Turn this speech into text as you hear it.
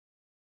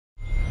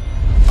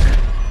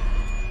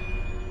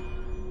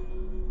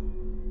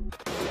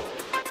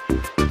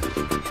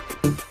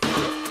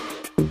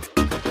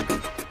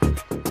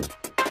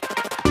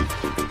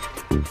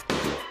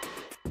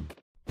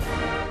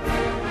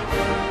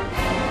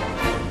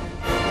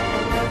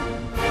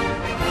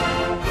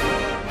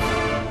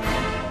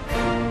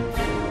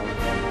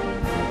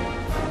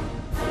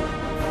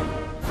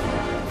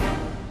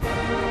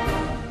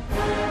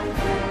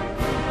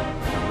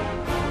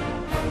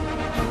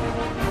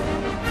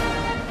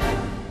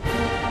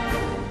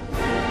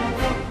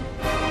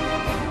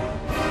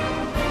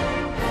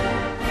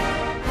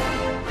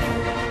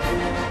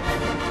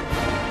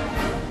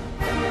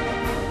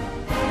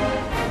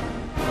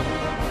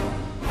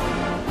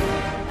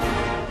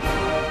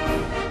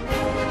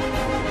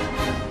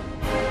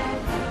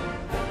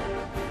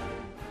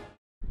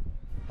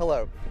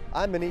Hello,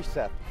 I'm Manish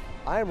Seth.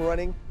 I am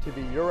running to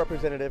be your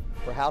representative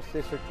for House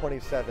District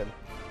 27.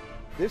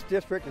 This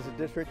district is a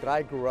district that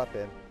I grew up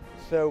in,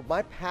 so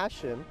my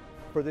passion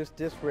for this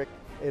district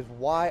is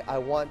why I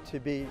want to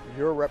be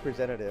your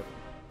representative.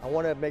 I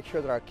want to make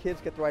sure that our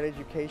kids get the right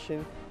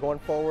education going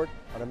forward.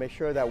 I want to make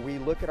sure that we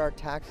look at our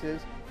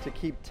taxes to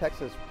keep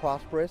Texas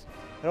prosperous.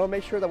 And I want to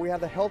make sure that we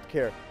have the health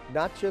care,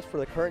 not just for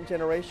the current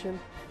generation,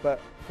 but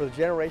for the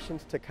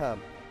generations to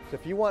come. So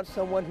if you want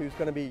someone who's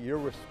going to be your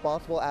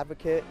responsible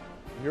advocate,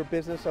 your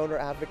business owner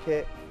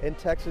advocate in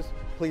Texas,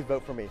 please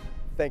vote for me.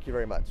 Thank you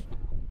very much.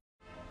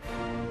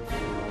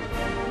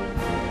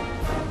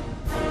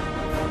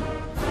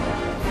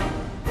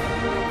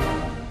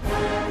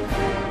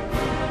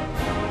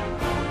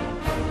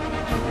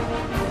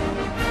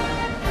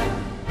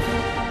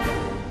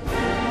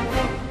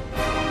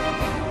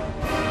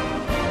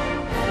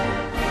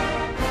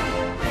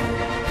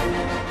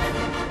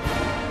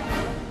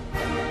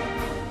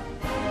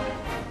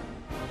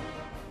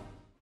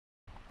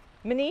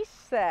 Manish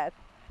Seth,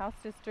 House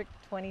District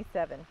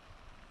 27.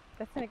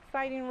 That's an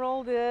exciting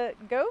role to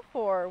go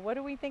for. What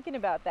are we thinking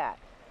about that?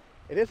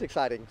 It is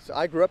exciting. So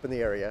I grew up in the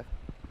area.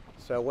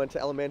 So I went to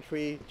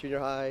elementary, junior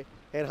high,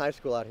 and high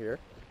school out here.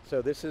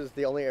 So this is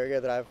the only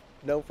area that I've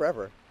known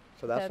forever.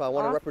 So that's why I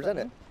want to represent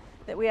it.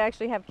 That we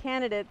actually have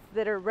candidates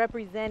that are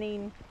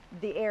representing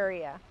the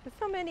area. Because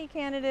so many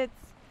candidates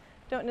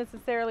don't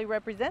necessarily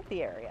represent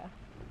the area.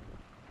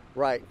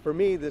 Right. For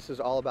me, this is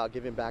all about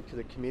giving back to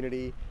the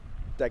community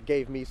that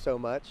gave me so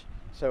much.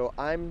 So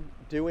I'm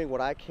doing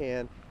what I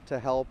can to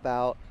help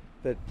out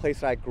the place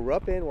that I grew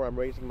up in, where I'm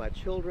raising my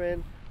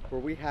children, where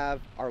we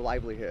have our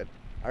livelihood.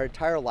 Our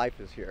entire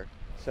life is here.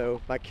 So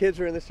my kids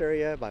are in this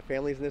area, my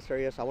family's in this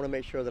area, so I want to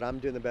make sure that I'm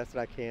doing the best that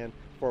I can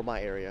for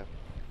my area.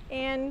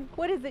 And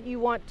what is it you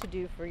want to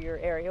do for your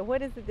area?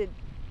 What is it that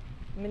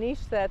Manish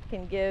Seth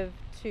can give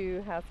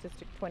to House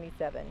District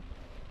 27?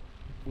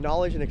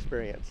 Knowledge and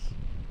experience.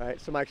 Right,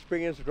 so my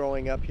experience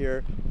growing up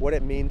here, what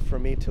it means for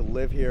me to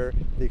live here,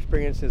 the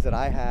experiences that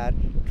I had,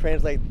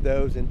 translate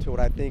those into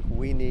what I think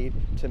we need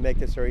to make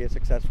this area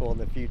successful in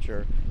the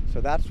future. So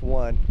that's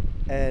one.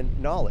 And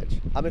knowledge.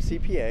 I'm a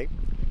CPA,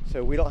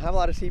 so we don't have a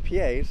lot of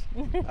CPAs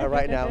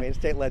right now in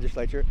state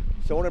legislature.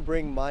 So I want to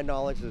bring my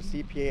knowledge as a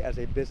CPA, as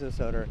a business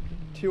owner,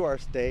 to our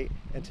state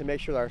and to make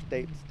sure that our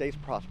state stays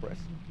prosperous.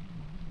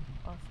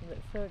 Awesome,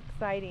 that's so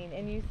exciting.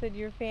 And you said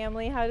your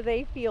family, how do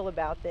they feel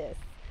about this?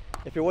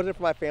 If it wasn't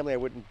for my family, I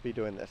wouldn't be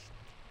doing this.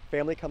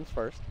 Family comes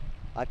first.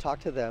 I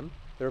talked to them.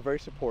 They were very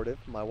supportive.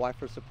 My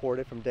wife was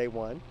supportive from day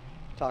one.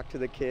 Talked to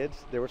the kids.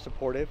 They were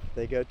supportive.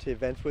 They go to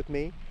events with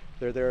me.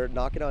 They're there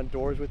knocking on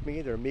doors with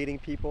me. They're meeting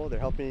people. They're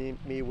helping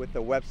me with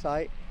the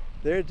website.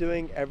 They're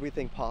doing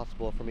everything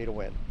possible for me to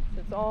win.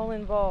 So it's all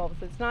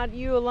involved. So it's not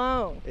you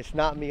alone. It's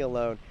not me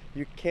alone.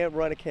 You can't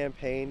run a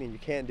campaign and you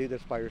can't do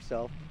this by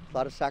yourself. It's a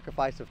lot of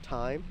sacrifice of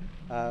time,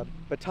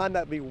 but time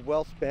that will be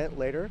well spent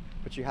later,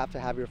 but you have to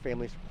have your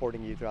family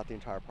supporting you throughout the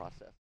entire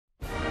process.